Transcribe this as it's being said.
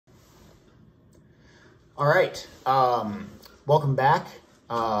All right, welcome back.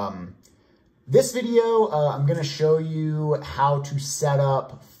 This video, I'm gonna show you how to set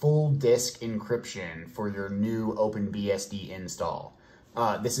up full disk encryption for your new OpenBSD install.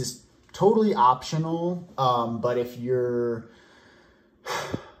 This is totally optional, but if you're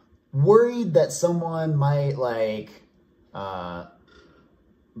worried that someone might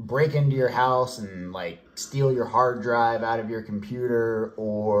break into your house and steal your hard drive out of your computer,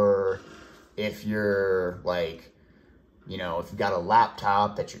 or if you're if you've got a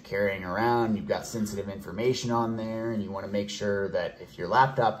laptop that you're carrying around, you've got sensitive information on there, and you want to make sure that if your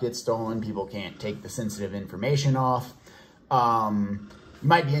laptop gets stolen, people can't take the sensitive information off, you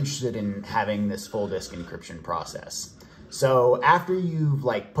might be interested in having this full disk encryption process. So after you've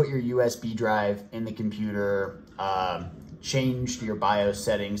put your USB drive in the computer, changed your BIOS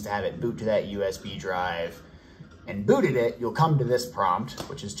settings to have it boot to that USB drive, and booted it, you'll come to this prompt,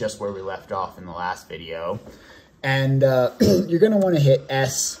 which is just where we left off in the last video. And you're going to want to hit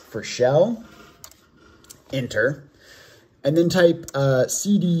S for shell, enter, and then type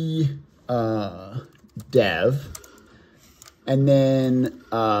cd dev, and then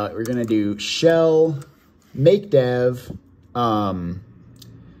we're going to do shell make dev,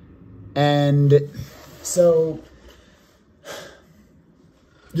 and so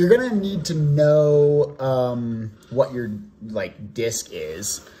you're going to need to know what your disk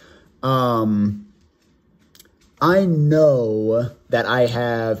is. I know that I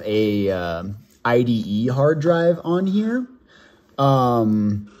have a IDE hard drive on here,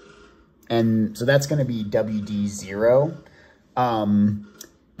 and so that's going to be WD0.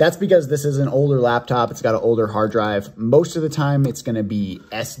 That's because this is an older laptop. It's got an older hard drive. Most of the time, it's going to be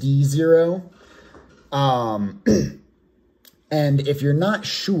SD0. And if you're not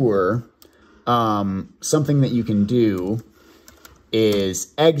sure, something that you can do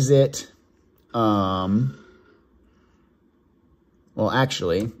is exit. Well,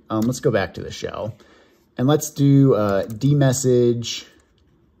 actually, let's go back to the shell, and let's do dmessage,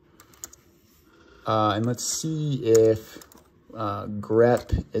 and let's see if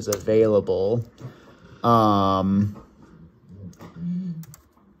grep is available.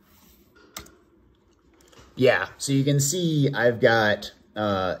 Yeah, so you can see I've got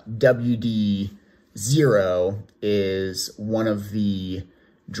WD0 is one of the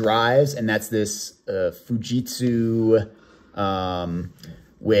drives, and that's this Fujitsu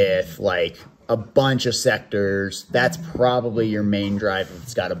with a bunch of sectors. That's probably your main drive if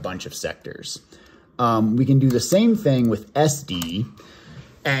it's got a bunch of sectors. We can do the same thing with SD,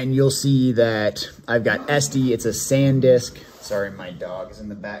 and you'll see that I've got SD. It's a SanDisk. Sorry, my dog is in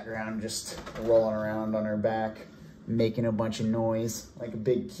the background just rolling around on her back, making a bunch of noise like a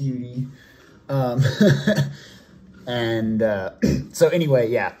big cutie. And so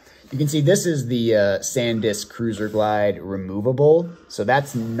anyway, yeah. You can see this is the SanDisk Cruiser Glide removable. So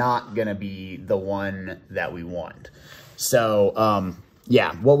that's not going to be the one that we want. So,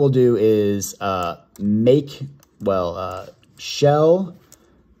 yeah, what we'll do is shell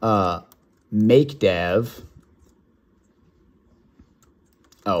make dev.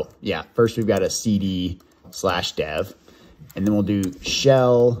 Oh, yeah, first we've got a cd/dev. And then we'll do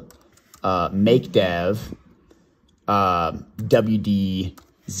shell make dev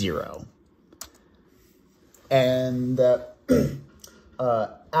WD0. And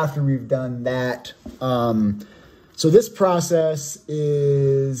after we've done that, so this process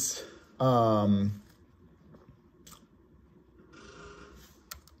is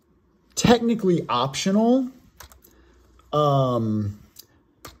technically optional,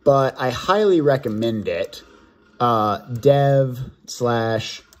 but I highly recommend it.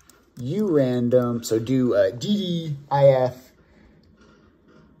 dev/urandom, so do ddif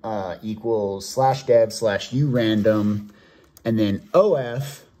equals /dev/urandom, and then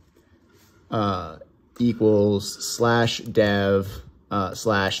of equals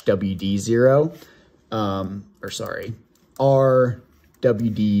 /dev/wd0, or sorry,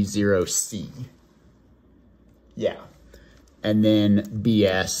 rwd0c. Yeah. And then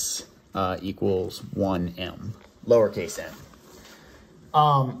bs equals 1m, lowercase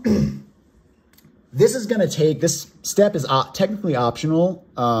m. This is going to take, this step is technically optional,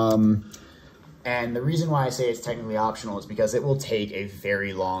 and the reason why I say it's technically optional is because it will take a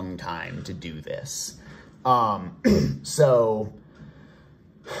very long time to do this. So,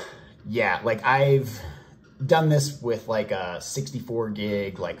 yeah, I've done this with a 64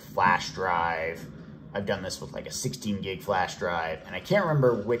 gig flash drive. I've done this with a 16 gig flash drive, and I can't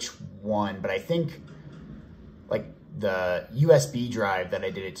remember which one, but I think the USB drive that I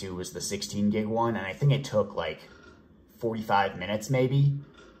did it to was the 16 gig one, and I think it took 45 minutes maybe.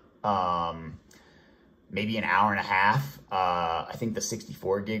 maybe an hour and a half. I think the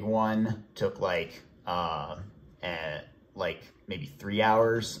 64 gig one took like maybe 3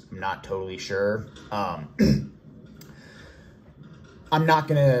 hours. I'm not totally sure. I'm not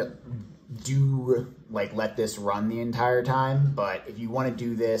gonna let this run the entire time, but if you want to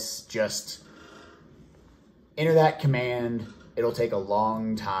do this, just enter that command. It'll take a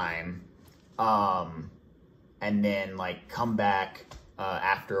long time. And then like come back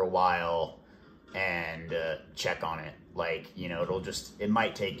after a while and check on it. Like, you know, it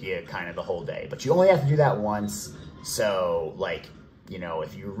might take you kind of the whole day, but you only have to do that once. So like, you know,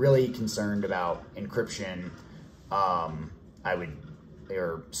 if you're really concerned about encryption,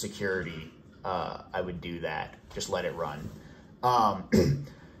 or security, I would do that. Just let it run. The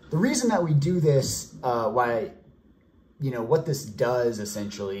reason that we do this, what this does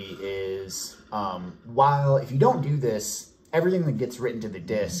essentially is, if you don't do this, everything that gets written to the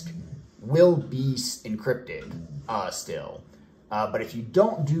disk will be encrypted still. But if you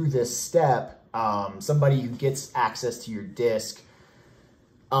don't do this step, somebody who gets access to your disk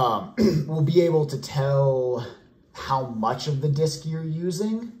will be able to tell how much of the disk you're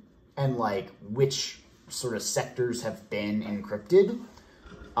using and like which sort of sectors have been encrypted,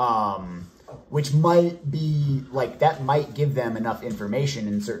 which might be like, that might give them enough information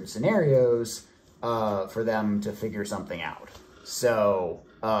in certain scenarios for them to figure something out. So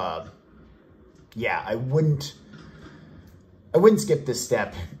yeah, I wouldn't skip this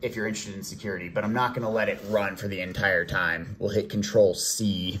step if you're interested in security, but I'm not going to let it run for the entire time. We'll hit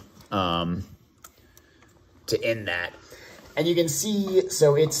Control-C to end that. And you can see,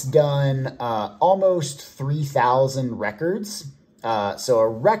 so it's done almost 3,000 records. So a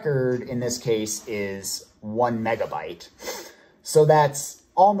record in this case is 1 megabyte. So that's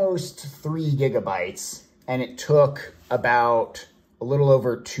almost 3 gigabytes. And it took about a little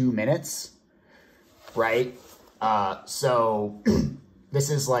over 2 minutes, right? So this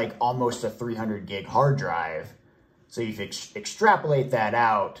is like almost a 300 gig hard drive. So if you extrapolate that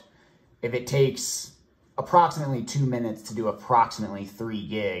out, if it takes approximately 2 minutes to do approximately 3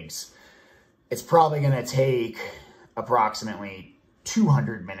 gigs, it's probably going to take approximately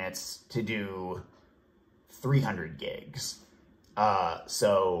 200 minutes to do 300 gigs.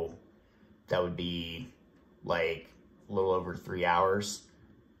 So that would be like a little over 3 hours.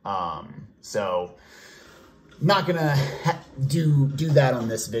 So not gonna do that on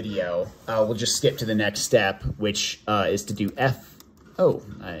this video. We'll just skip to the next step, which is to do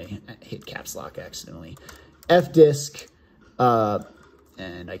I hit caps lock accidentally. fdisk,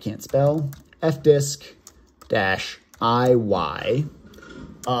 and I can't spell, fdisk -iy,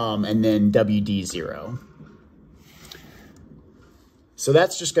 and then wd0. So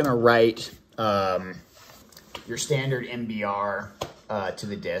that's just gonna write your standard MBR to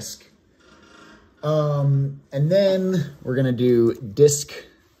the disk. And then we're gonna do disk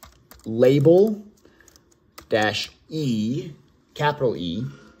label -e, capital E,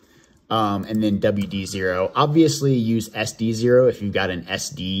 and then WD0. Obviously use SD0 if you've got an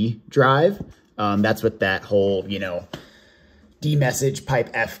SD drive. That's what that whole, dmessage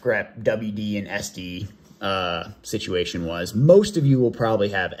pipe fgrep WD and SD situation was. Most of you will probably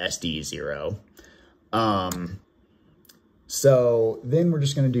have SD0. So then we're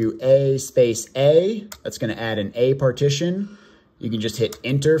just going to do A space A. That's going to add an A partition. You can just hit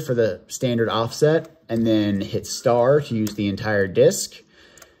enter for the standard offset and then hit star to use the entire disk.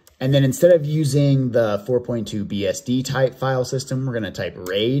 And then instead of using the 4.2 BSD type file system, we're going to type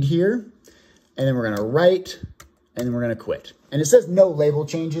RAID here. And then we're going to write, and then we're going to quit. And it says no label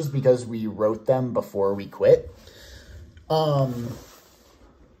changes because we wrote them before we quit. And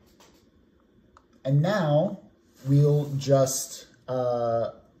now we'll just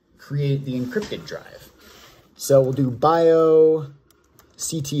create the encrypted drive. So we'll do bio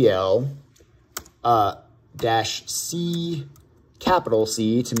ctl -c capital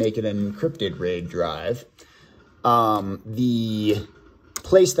C to make it an encrypted RAID drive. The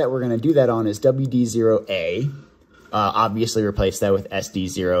place that we're going to do that on is WD0A. Obviously replace that with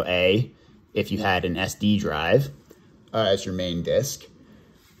SD0A if you had an SD drive as your main disk.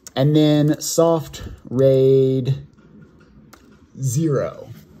 And then soft RAID 0.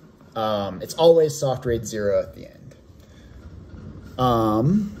 It's always soft RAID 0 at the end.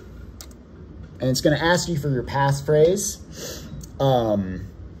 And it's going to ask you for your passphrase.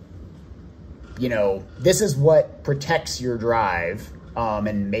 This is what protects your drive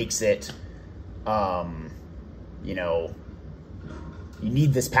and makes it, you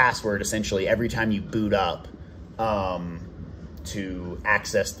need this password essentially every time you boot up to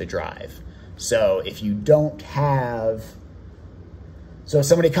access the drive. So if you don't have So if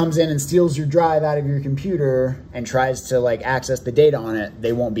somebody comes in and steals your drive out of your computer and tries to like access the data on it,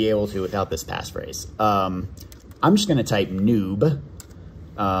 they won't be able to without this passphrase. I'm just gonna type noob.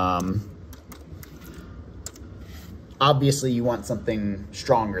 Obviously you want something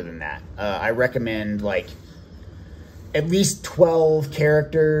stronger than that. I recommend like at least 12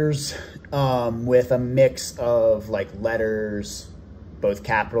 characters with a mix of like letters, both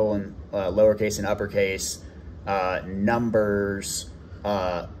capital and lowercase and uppercase, numbers,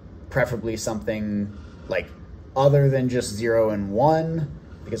 preferably something like other than just 0 and 1,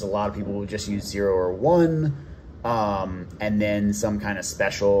 because a lot of people will just use 0 or 1, and then some kind of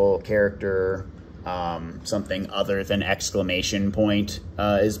special character, something other than exclamation point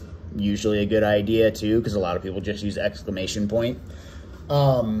is usually a good idea too, because a lot of people just use exclamation point.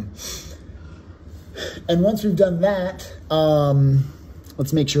 And once we've done that,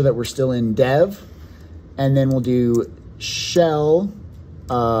 let's make sure that we're still in dev, and then we'll do shell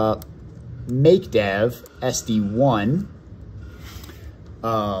make dev sd1,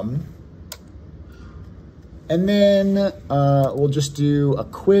 and then we'll just do a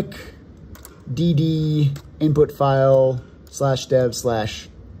quick dd input file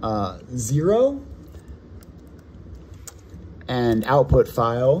 /dev/0 and output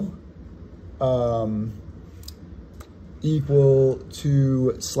file equal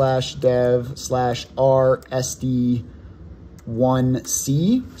to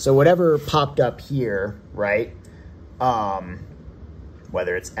 /dev/rsd1c. So whatever popped up here, right?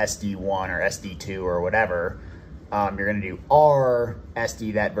 Whether it's SD1 or SD2 or whatever, you're gonna do R,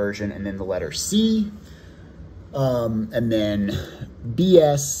 SD, that version, and then the letter C, and then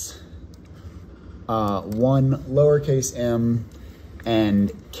BS, 1 lowercase m,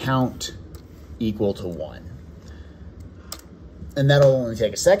 and count equal to 1. And that'll only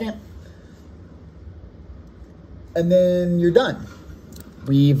take a second. And then you're done.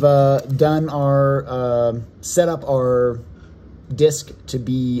 We've done our, set up our disk to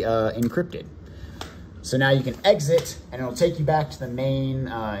be encrypted. So now you can exit and it'll take you back to the main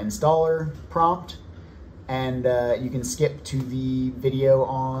installer prompt, and you can skip to the video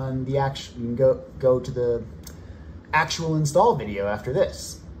on the actual, you can go to the actual install video after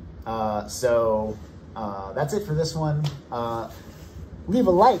this. That's it for this one. Leave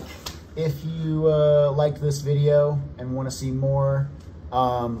a like if you liked this video and want to see more.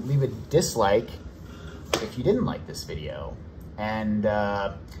 Leave a dislike if you didn't like this video. And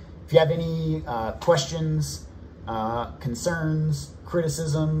if you have any questions, concerns,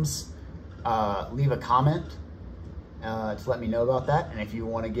 criticisms, leave a comment to let me know about that. And if you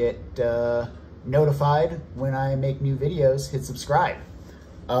want to get notified when I make new videos, hit subscribe.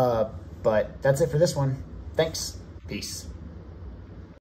 But that's it for this one. Thanks. Peace.